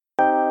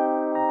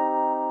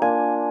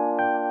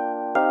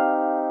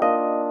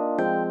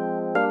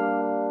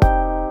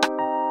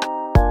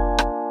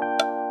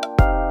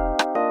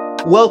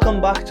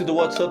Welcome back to the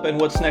What's Up and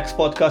What's Next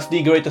podcast,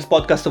 the greatest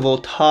podcast of all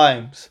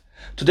times.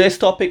 Today's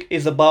topic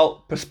is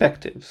about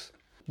perspectives.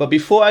 But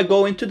before I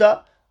go into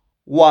that,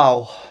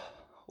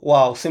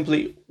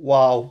 simply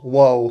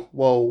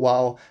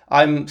wow.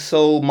 I'm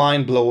so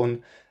mind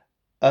blown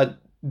at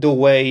the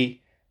way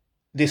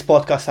this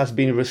podcast has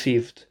been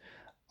received.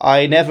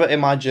 I never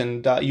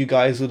imagined that you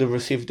guys would have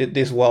received it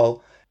this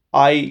well.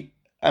 I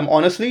am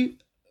honestly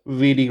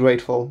really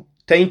grateful.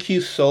 Thank you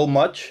so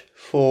much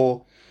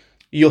for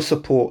your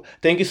support.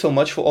 Thank you so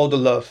much for all the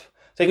love.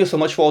 Thank you so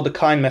much for all the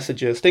kind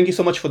messages. Thank you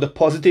so much for the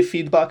positive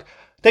feedback.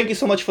 Thank you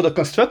so much for the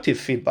constructive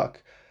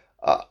feedback.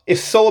 It's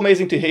so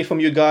amazing to hear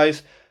from you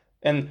guys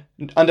and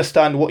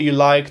understand what you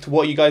liked,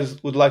 what you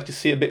guys would like to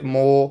see a bit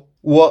more,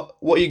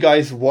 what you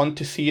guys want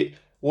to see,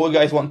 what you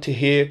guys want to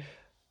hear.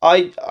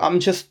 I'm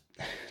just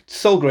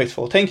so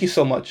grateful. Thank you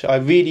so much. I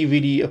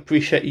really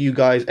appreciate you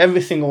guys,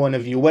 every single one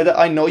of you, whether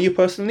I know you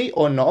personally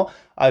or not.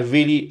 I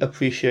really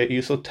appreciate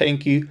you. So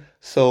thank you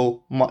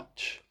so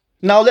much.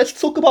 Now let's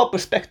talk about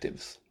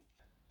perspectives.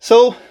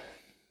 So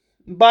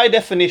by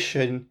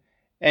definition,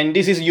 and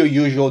this is your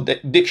usual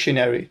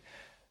dictionary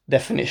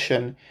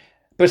definition,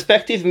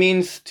 perspective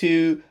means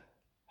to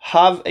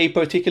have a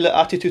particular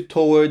attitude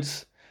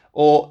towards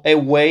or a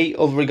way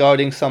of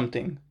regarding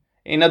something.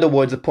 In other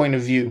words, a point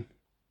of view.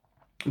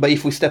 But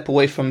if we step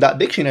away from that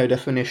dictionary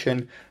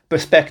definition,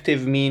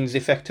 perspective means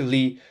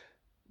effectively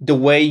the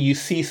way you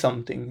see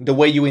something, the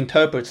way you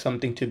interpret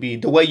something to be,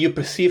 the way you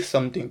perceive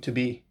something to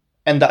be,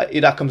 and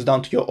that comes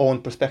down to your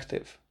own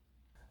perspective.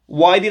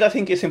 Why did I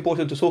think it's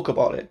important to talk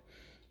about it?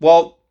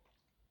 Well,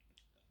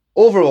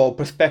 overall,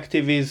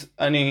 perspective is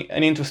an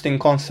interesting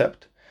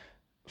concept,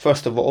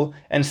 first of all.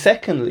 And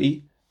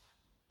secondly,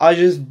 I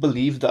just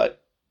believe that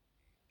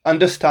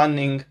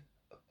understanding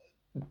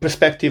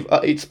perspective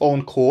at its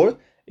own core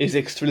is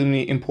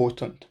extremely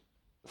important.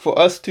 For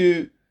us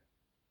to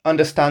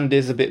understand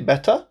this a bit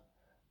better,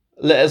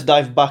 let us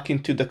dive back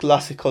into the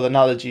classical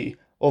analogy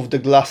of the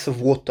glass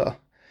of water.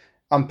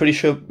 I'm pretty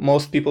sure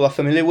most people are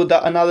familiar with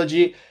that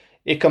analogy.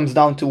 It comes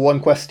down to one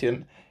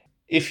question.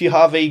 If you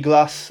have a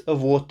glass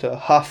of water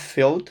half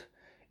filled,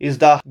 is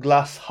that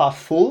glass half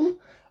full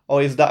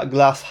or is that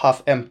glass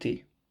half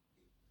empty?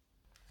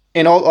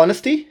 In all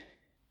honesty,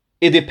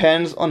 it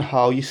depends on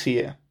how you see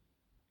it.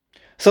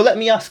 So let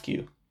me ask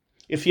you,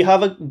 if you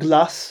have a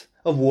glass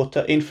of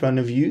water in front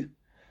of you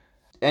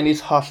and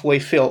it's halfway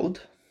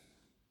filled,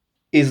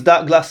 is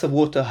that glass of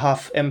water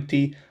half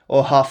empty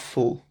or half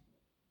full?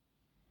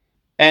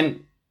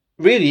 And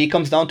really, it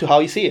comes down to how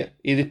you see it.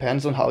 It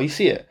depends on how you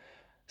see it.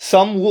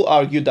 Some will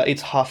argue that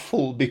it's half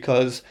full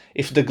because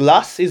if the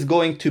glass is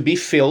going to be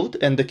filled,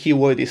 and the key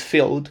word is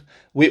filled,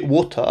 with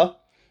water,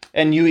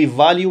 and you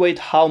evaluate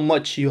how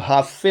much you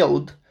have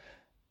filled,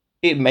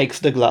 it makes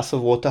the glass of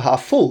water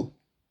half full.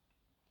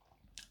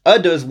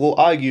 Others will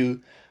argue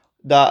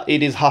that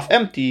it is half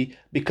empty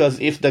because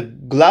if the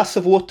glass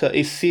of water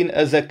is seen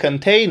as a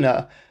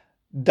container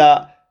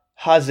that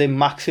has a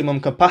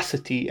maximum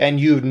capacity and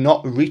you're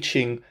not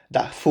reaching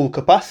that full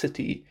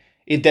capacity,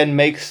 it then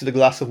makes the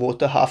glass of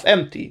water half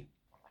empty.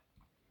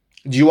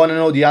 Do you want to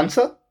know the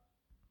answer?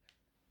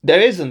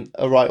 There isn't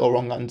a right or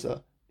wrong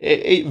answer.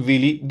 It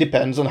really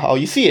depends on how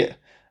you see it.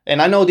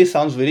 And I know this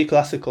sounds really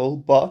classical,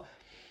 but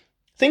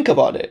think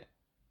about it.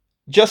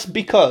 Just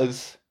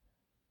because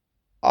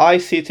I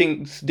see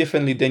things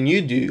differently than you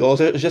do, or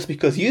just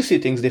because you see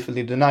things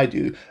differently than I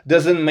do,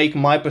 doesn't make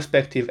my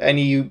perspective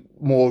any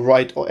more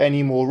right or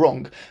any more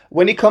wrong.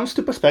 When it comes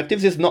to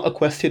perspectives, it's not a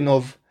question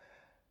of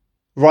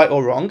right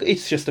or wrong,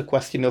 it's just a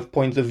question of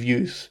points of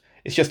views.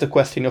 It's just a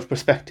question of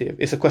perspective.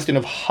 It's a question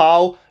of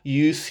how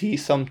you see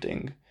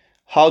something.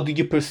 How do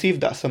you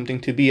perceive that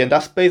something to be? And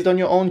that's based on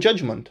your own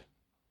judgment.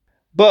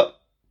 But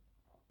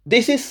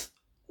this is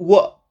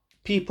what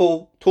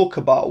people talk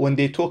about when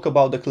they talk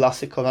about the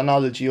classical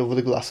analogy of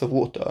the glass of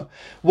water.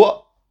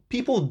 What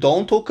people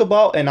don't talk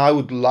about, and I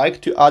would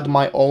like to add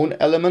my own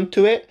element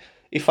to it,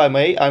 if I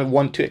may, I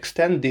want to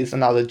extend this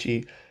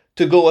analogy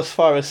to go as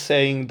far as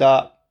saying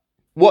that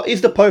what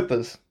is the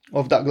purpose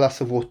of that glass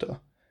of water?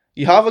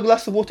 You have a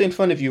glass of water in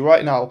front of you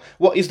right now.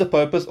 What is the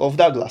purpose of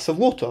that glass of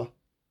water?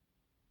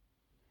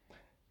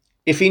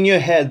 If in your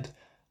head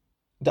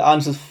the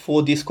answer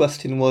for this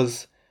question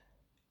was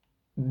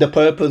the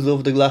purpose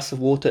of the glass of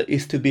water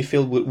is to be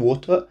filled with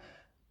water,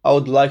 I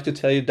would like to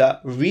tell you that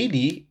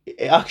really,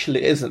 it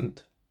actually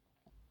isn't.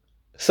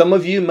 Some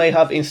of you may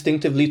have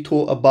instinctively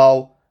thought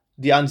about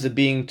the answer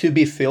being to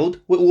be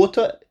filled with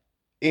water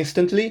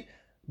instantly,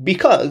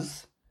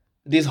 because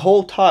this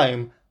whole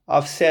time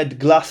I've said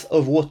glass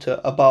of water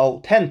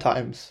about 10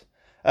 times.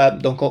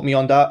 Don't quote me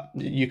on that.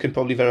 You can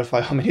probably verify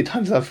how many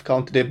times I've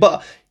counted it,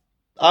 but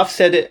I've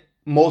said it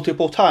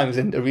multiple times,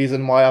 and the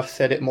reason why I've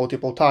said it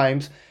multiple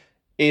times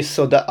is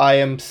so that I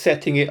am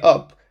setting it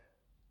up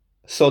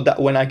so that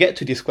when I get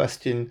to this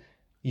question,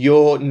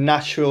 your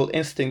natural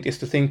instinct is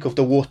to think of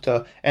the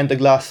water and the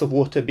glass of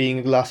water being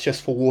a glass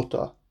just for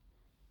water.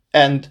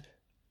 And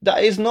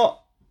that is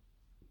not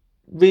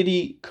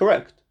really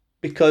correct,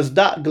 because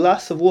that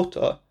glass of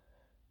water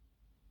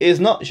is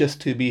not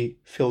just to be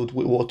filled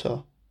with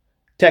water,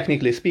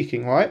 technically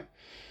speaking, right?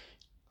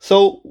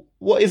 So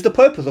what is the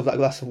purpose of that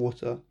glass of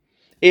water?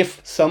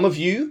 If some of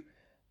you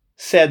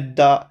said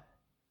that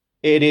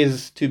it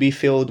is to be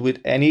filled with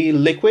any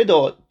liquid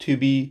or to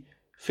be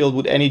filled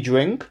with any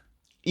drink,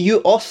 you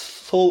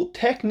also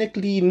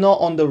technically not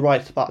on the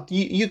right path.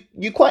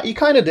 You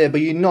kind of there,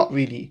 but you're not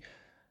really.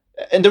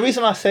 And the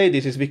reason I say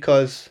this is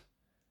because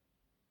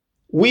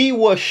we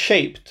were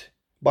shaped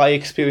by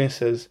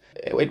experiences.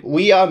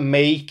 We are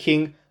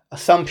making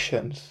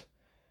assumptions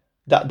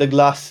that the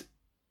glass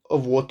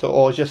of water,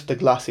 or just the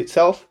glass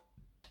itself,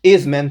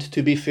 is meant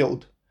to be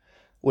filled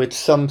with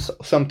some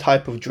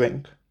type of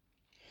drink.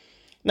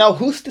 Now,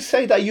 who's to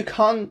say that you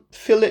can't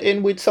fill it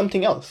in with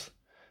something else?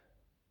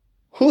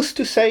 Who's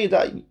to say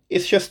that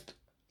it's just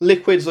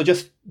liquids or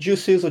just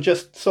juices or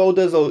just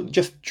sodas or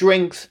just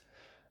drinks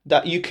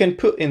that you can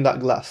put in that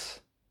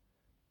glass?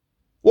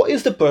 What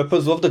is the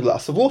purpose of the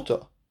glass of water?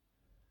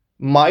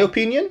 My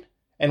opinion,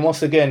 and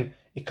once again,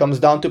 it comes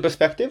down to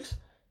perspectives,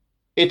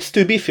 it's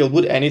to be filled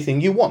with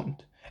anything you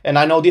want. And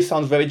I know this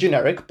sounds very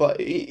generic, but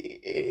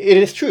it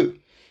is true.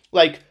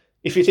 Like,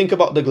 if you think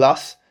about the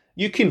glass,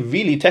 you can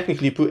really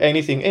technically put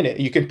anything in it.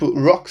 You can put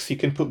rocks, you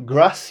can put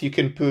grass, you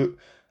can put,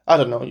 I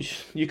don't know,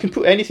 you can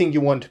put anything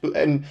you want to put.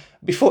 And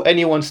before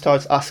anyone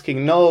starts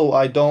asking, no,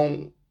 I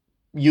don't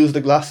use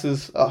the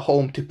glasses at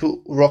home to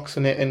put rocks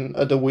in it and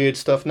other weird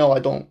stuff. No, I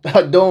don't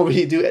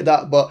really do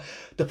that. But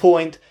the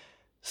point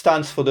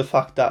stands for the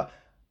fact that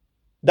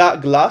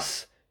that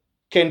glass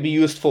can be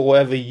used for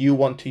whatever you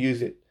want to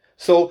use it.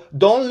 So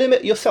don't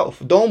limit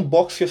yourself. Don't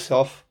box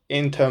yourself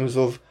in terms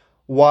of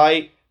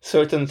why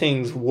certain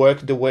things work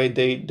the way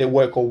they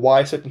work, or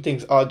why certain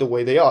things are the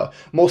way they are.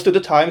 Most of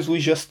the times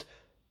we're just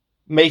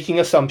making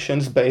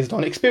assumptions based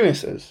on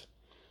experiences.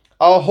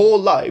 Our whole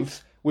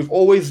lives, we've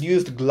always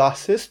used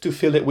glasses to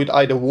fill it with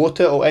either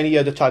water or any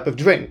other type of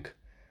drink.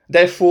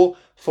 Therefore,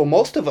 for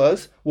most of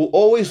us, we'll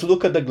always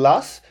look at the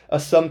glass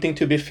as something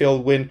to be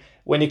filled with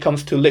when it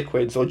comes to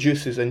liquids or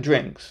juices and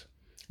drinks.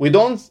 We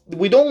don't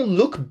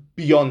look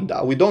beyond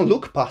that. We don't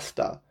look past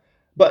that.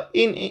 But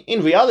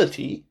in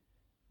reality,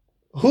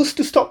 who's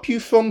to stop you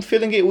from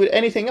filling it with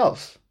anything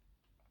else?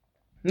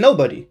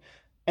 Nobody.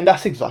 And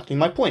that's exactly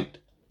my point.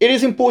 It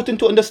is important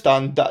to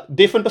understand that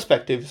different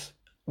perspectives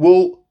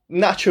will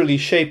naturally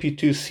shape you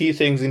to see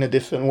things in a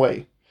different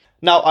way.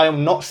 Now, I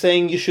am not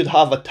saying you should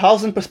have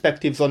 1,000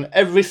 perspectives on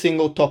every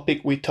single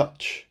topic we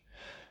touch.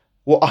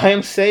 What I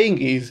am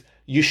saying is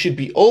you should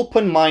be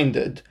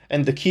open-minded,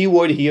 and the key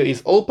word here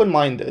is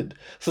open-minded,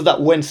 so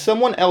that when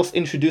someone else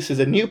introduces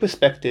a new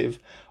perspective,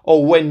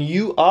 or when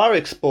you are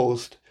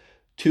exposed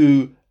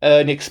to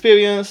an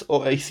experience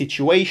or a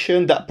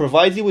situation that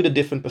provides you with a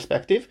different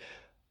perspective,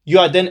 you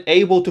are then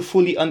able to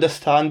fully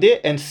understand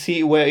it and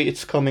see where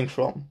it's coming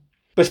from.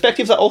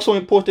 Perspectives are also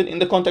important in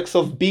the context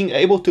of being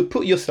able to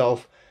put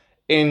yourself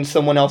in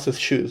someone else's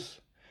shoes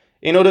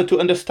in order to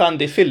understand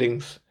their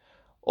feelings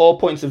or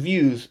points of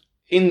views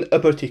in a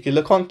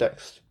particular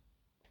context.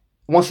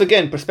 Once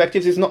again,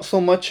 perspectives is not so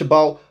much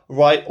about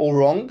right or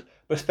wrong.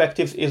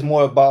 Perspectives is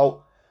more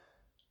about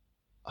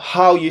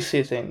how you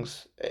see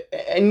things.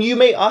 And you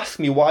may ask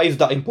me, why is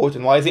that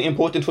important? Why is it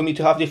important for me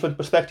to have different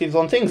perspectives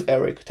on things,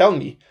 Eric? Tell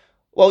me.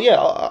 Well, yeah,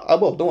 I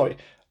will, don't worry.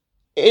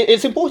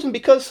 It's important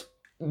because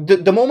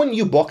the moment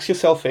you box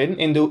yourself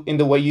in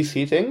the way you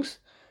see things,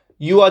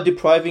 you are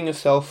depriving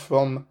yourself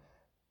from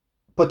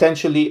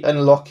potentially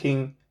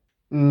unlocking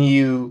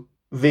new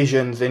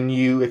visions and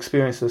new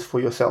experiences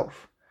for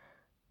yourself.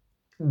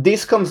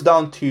 This comes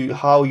down to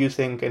how you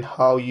think and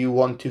how you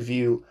want to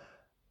view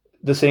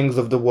the things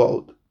of the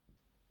world.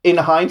 In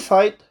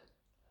hindsight,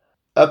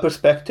 a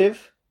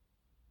perspective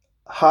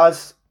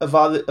has a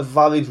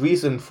valid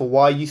reason for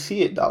why you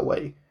see it that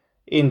way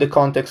in the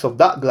context of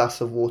that glass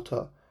of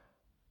water,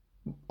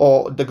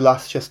 or the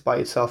glass just by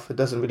itself, it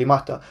doesn't really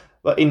matter.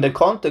 But in the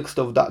context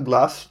of that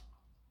glass,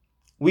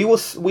 we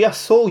are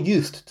so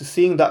used to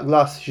seeing that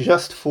glass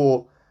just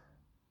for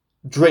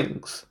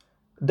drinks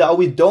that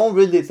we don't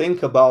really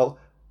think about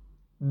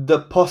the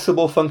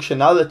possible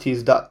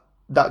functionalities that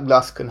that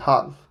glass can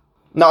have.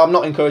 Now, I'm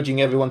not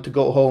encouraging everyone to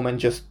go home and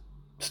just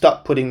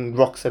start putting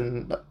rocks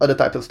and other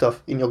types of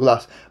stuff in your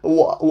glass.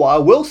 But what I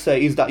will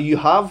say is that you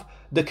have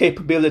the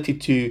capability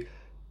to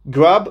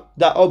grab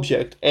that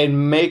object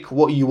and make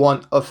what you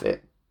want of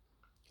it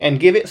and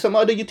give it some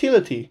other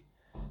utility.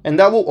 And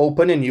that will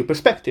open a new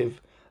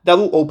perspective. That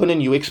will open a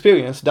new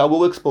experience. That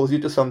will expose you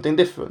to something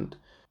different.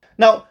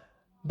 Now,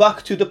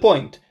 back to the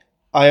point.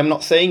 I am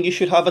not saying you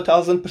should have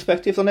 1,000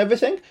 perspectives on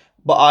everything,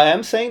 but I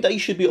am saying that you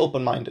should be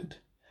open-minded.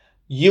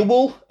 You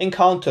will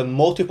encounter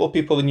multiple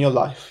people in your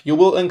life. You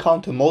will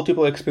encounter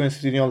multiple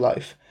experiences in your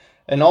life.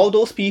 And all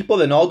those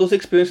people and all those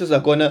experiences are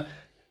going to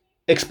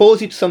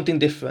expose you to something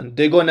different.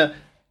 They're going to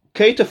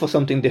cater for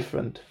something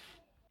different.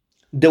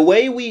 The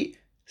way we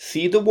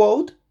see the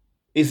world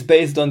is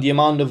based on the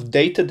amount of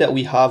data that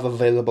we have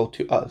available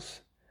to us.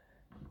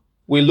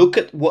 We look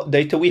at what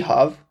data we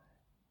have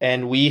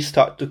and we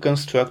start to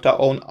construct our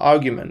own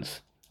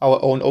arguments, our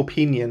own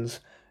opinions,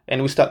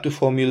 and we start to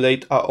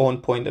formulate our own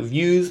point of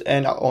views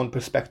and our own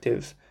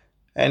perspectives.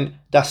 And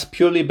that's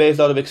purely based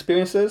out of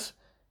experiences,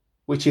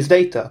 which is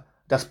data.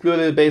 That's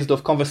purely based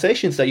off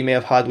conversations that you may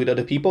have had with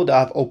other people that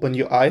have opened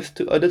your eyes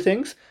to other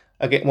things.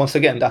 Once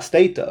again, that's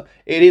data.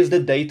 It is the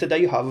data that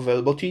you have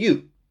available to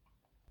you.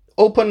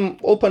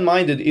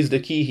 Open-minded is the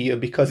key here,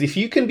 because if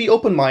you can be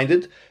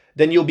open-minded,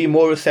 then you'll be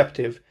more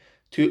receptive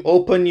to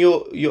open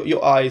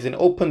your eyes and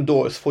open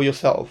doors for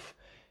yourself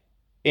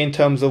in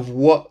terms of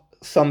what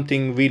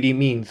something really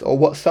means or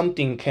what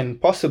something can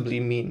possibly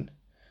mean.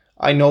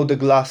 I know the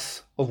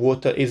glass of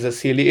water is a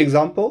silly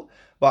example,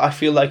 but I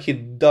feel like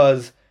it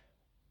does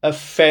a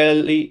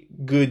fairly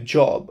good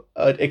job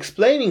at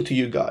explaining to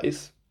you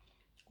guys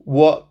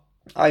what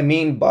I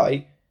mean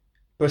by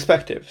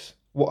perspectives,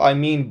 what I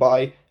mean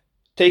by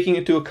taking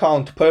into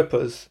account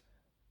purpose,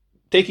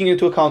 taking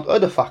into account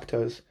other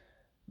factors,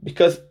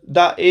 because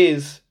that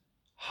is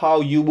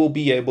how you will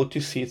be able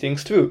to see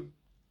things through.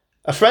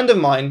 A friend of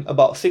mine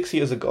about 6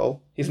 years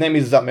ago, his name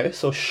is Zamir,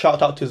 so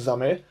shout out to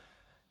Zamir.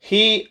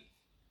 He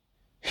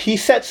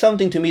said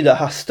something to me that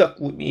has stuck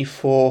with me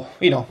for,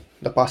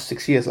 the past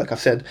 6 years, like I've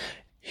said.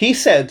 He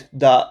said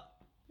that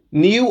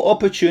new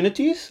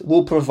opportunities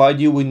will provide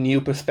you with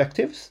new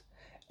perspectives,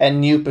 and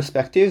new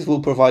perspectives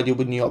will provide you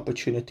with new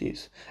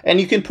opportunities.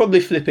 And you can probably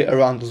flip it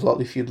around as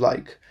well if you'd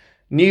like.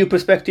 New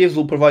perspectives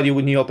will provide you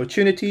with new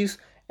opportunities,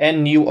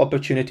 and new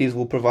opportunities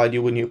will provide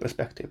you with new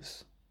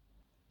perspectives.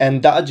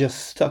 And that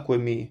just stuck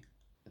with me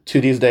to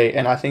this day,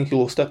 and I think it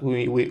will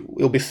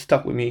be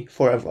stuck with me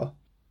forever.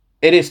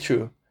 It is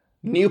true.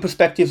 New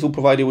perspectives will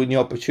provide you with new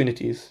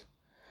opportunities,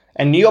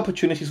 and new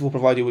opportunities will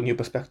provide you with new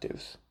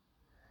perspectives.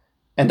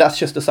 And that's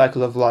just the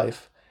cycle of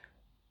life.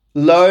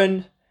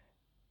 Learn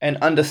and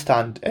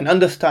understand, and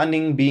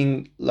understanding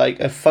being like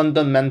a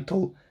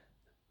fundamental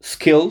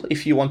skill,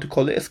 if you want to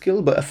call it a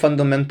skill, but a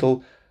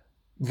fundamental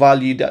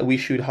value that we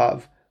should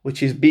have,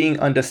 which is being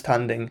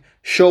understanding,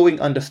 showing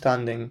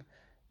understanding,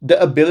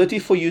 the ability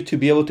for you to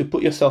be able to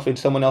put yourself in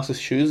someone else's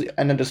shoes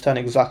and understand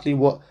exactly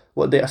what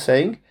they are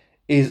saying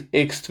is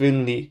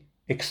extremely,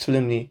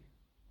 extremely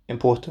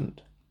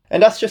important.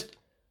 And that's just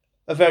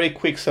a very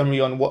quick summary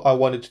on what I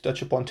wanted to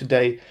touch upon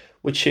today,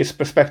 which is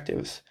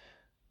perspectives.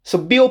 So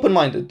be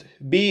open-minded,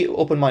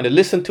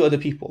 listen to other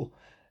people.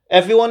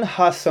 Everyone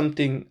has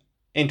something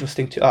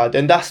interesting to add,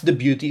 and that's the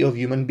beauty of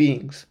human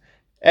beings.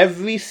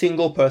 Every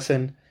single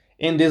person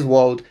in this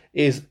world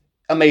is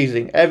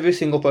amazing. Every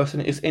single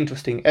person is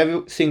interesting.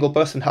 Every single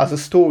person has a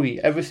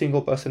story. Every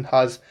single person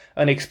has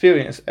an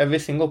experience. Every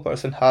single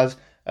person has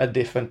a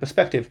different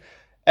perspective.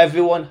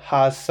 Everyone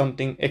has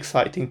something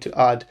exciting to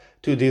add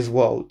to this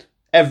world.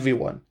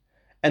 Everyone.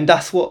 And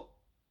that's what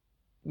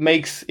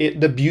makes it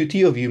the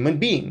beauty of human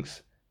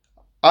beings.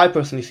 I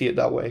personally see it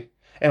that way.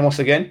 And once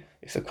again,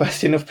 it's a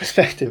question of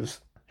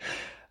perspectives.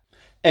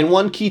 And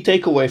one key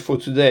takeaway for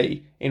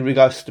today in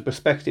regards to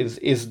perspectives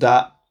is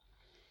that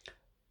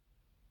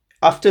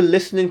after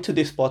listening to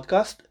this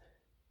podcast,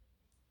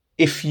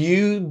 if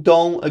you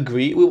don't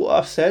agree with what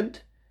I've said,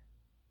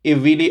 it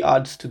really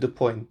adds to the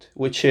point,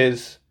 which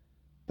is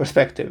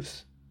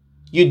perspectives.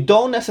 You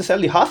don't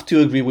necessarily have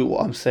to agree with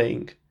what I'm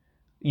saying.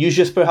 You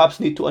just perhaps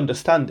need to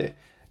understand it,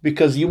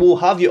 because you will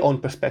have your own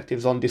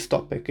perspectives on this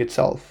topic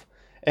itself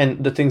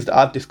and the things that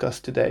I've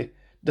discussed today,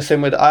 the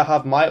same way that I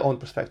have my own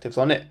perspectives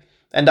on it.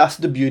 And that's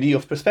the beauty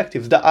of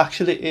perspectives. That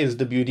actually is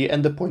the beauty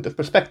and the point of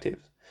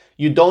perspective.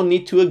 You don't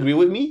need to agree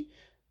with me.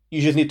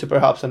 You just need to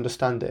perhaps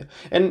understand it.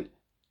 And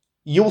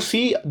you'll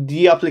see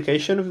the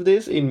application of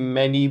this in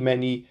many,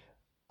 many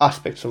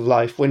aspects of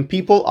life. When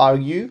people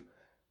argue,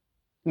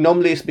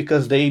 normally it's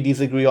because they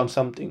disagree on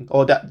something,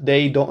 or that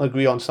they don't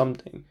agree on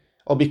something,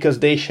 or because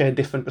they share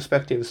different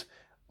perspectives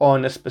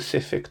on a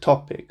specific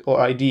topic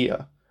or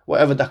idea,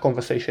 whatever that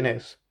conversation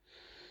is.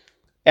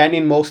 And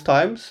in most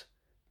times,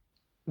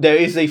 there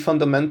is a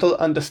fundamental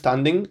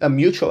understanding, a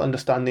mutual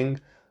understanding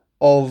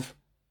of,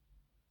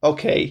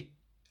 okay,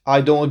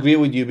 I don't agree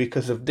with you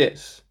because of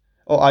this,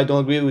 or I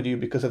don't agree with you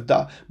because of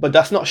that. But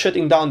that's not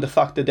shutting down the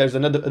fact that there's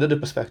another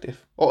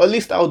perspective. Or at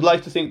least I would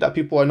like to think that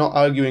people are not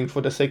arguing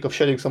for the sake of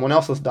shutting someone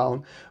else's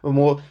down, but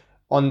more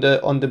on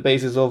the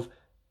basis of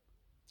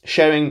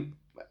sharing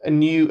a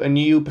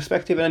new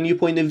perspective and a new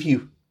point of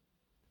view.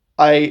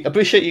 I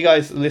appreciate you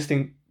guys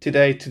listening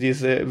today to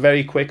this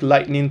very quick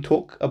lightning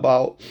talk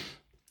about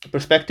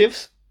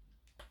perspectives.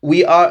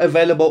 We are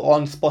available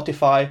on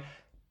Spotify,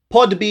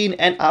 Podbean,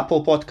 and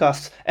Apple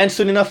Podcasts, and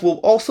soon enough we'll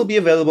also be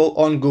available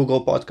on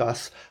Google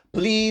Podcasts.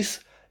 Please,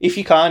 if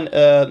you can,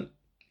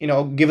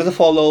 give us a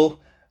follow,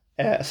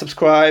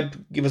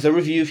 subscribe, give us a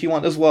review if you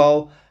want as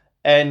well,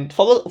 and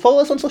follow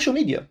us on social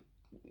media.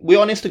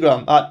 We're on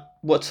Instagram at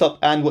What's Up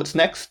and What's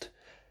Next,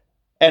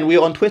 and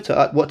we're on Twitter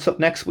at What's Up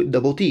Next with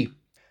double T.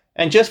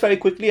 And just very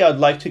quickly, I'd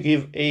like to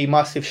give a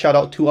massive shout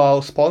out to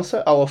our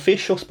sponsor, our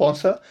official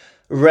sponsor,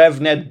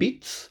 RevNet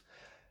Beats.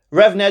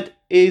 RevNet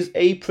is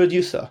a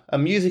producer, a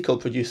musical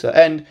producer,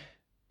 and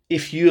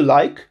if you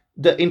like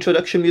the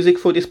introduction music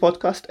for this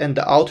podcast and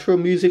the outro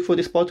music for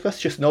this podcast,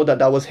 just know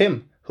that was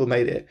him who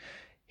made it.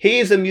 He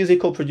is a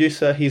musical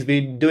producer. He's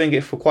been doing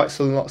it for quite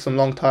some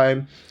long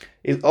time.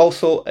 He's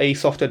also a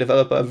software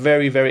developer, a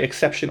very, very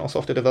exceptional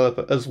software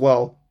developer as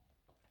well.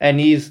 And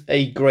he's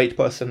a great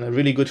person, a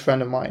really good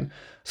friend of mine.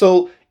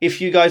 So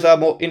if you guys are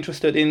more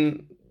interested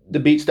in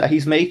the beats that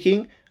he's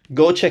making,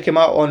 go check him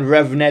out on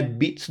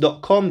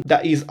revnedbeats.com.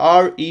 That is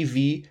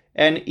REVNED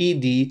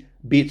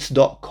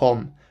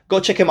beats.com.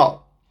 Go check him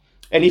out.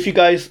 And if you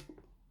guys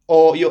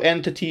or your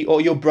entity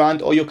or your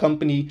brand or your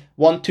company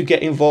want to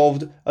get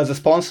involved as a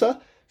sponsor,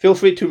 feel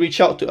free to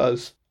reach out to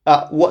us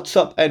at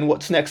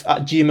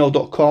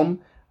whatsupandwhatsnext@gmail.com.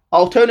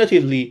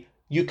 Alternatively,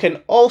 you can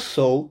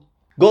also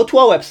go to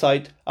our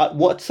website at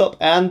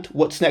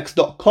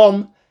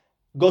whatsupandwhatsnext.com.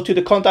 Go to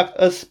the contact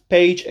us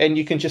page and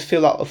you can just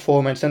fill out a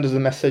form and send us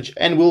a message,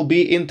 and we'll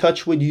be in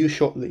touch with you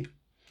shortly.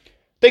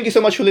 Thank you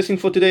so much for listening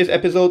for today's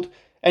episode.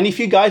 And if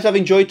you guys have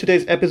enjoyed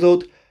today's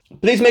episode,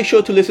 please make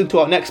sure to listen to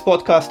our next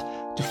podcast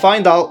to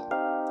find out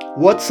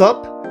what's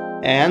up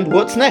and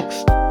what's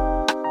next.